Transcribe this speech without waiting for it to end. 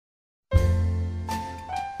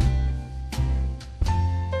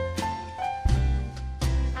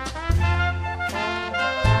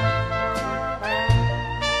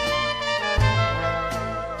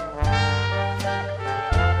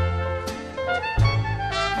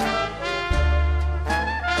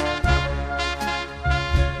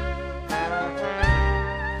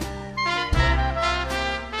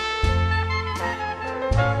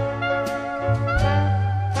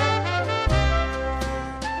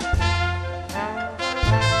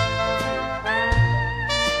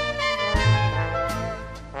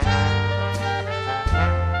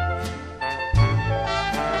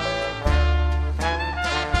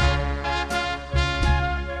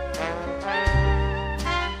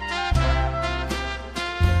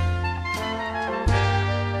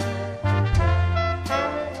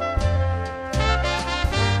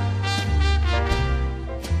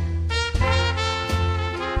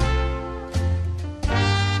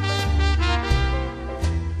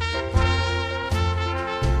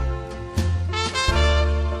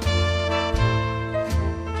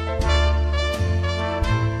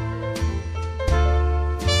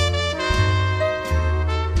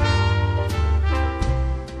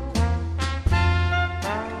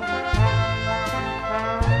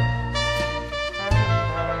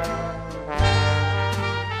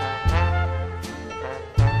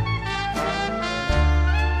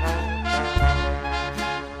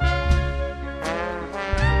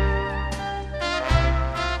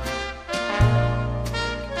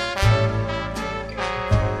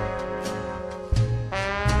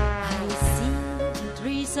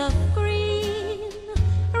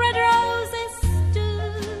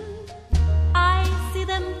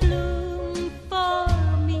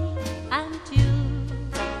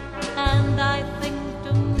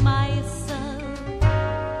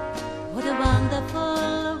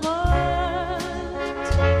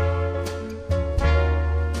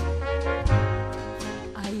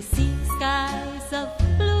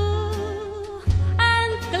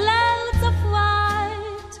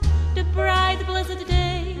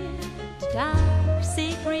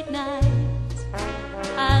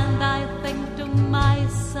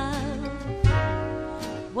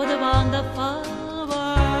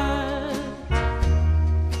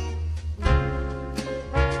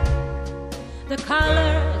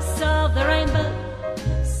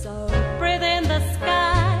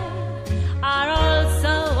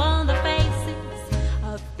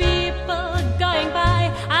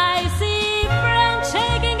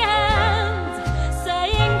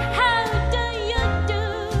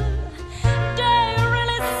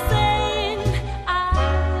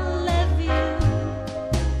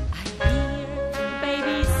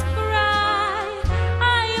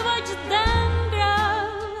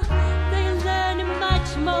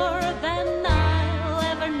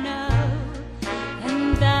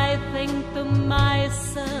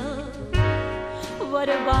What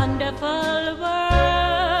a wonderful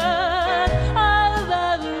world,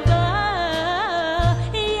 oh,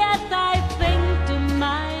 yet I think to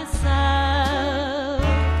myself,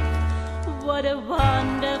 what a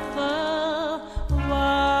wonderful world.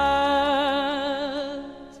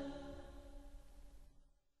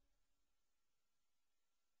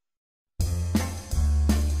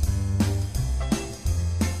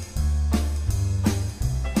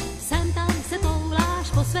 Sem tam se touláš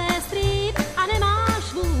po své strýp a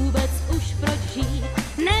nemáš vůbec už proč žít.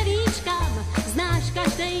 Nevíš kam, znáš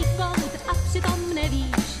každej kout a přitom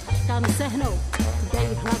nevíš, kam sehnout. Dej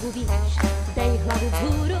hlavu výš, dej hlavu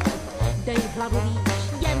vzhůru, dej hlavu výš,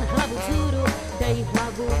 jen hlavu vzhůru, dej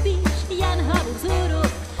hlavu výš, jen hlavu vzhůru,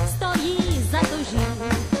 stojí za to žít.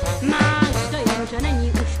 Máš dojem, že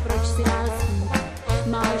není už proč si dál zpívat,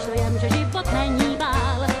 máš dojem, že život není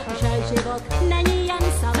bál, že život není jen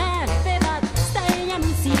samé vyvat, stejně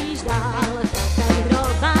musíš dál. Ten, kdo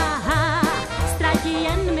váhá, ztratí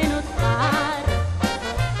jen minut pár.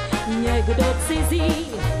 Někdo cizí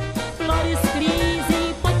plody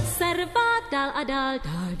sklízí, pojď se rvát dál a dál,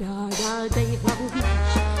 dál, dál, dál. Dej hlavu výš,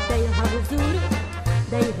 dej hlavu vzhůru,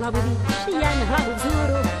 dej hlavu výš, jen hlavu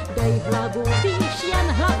vzhůru, dej hlavu výš,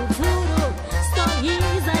 jen hlavu vzhůru, stojí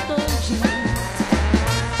za to žít.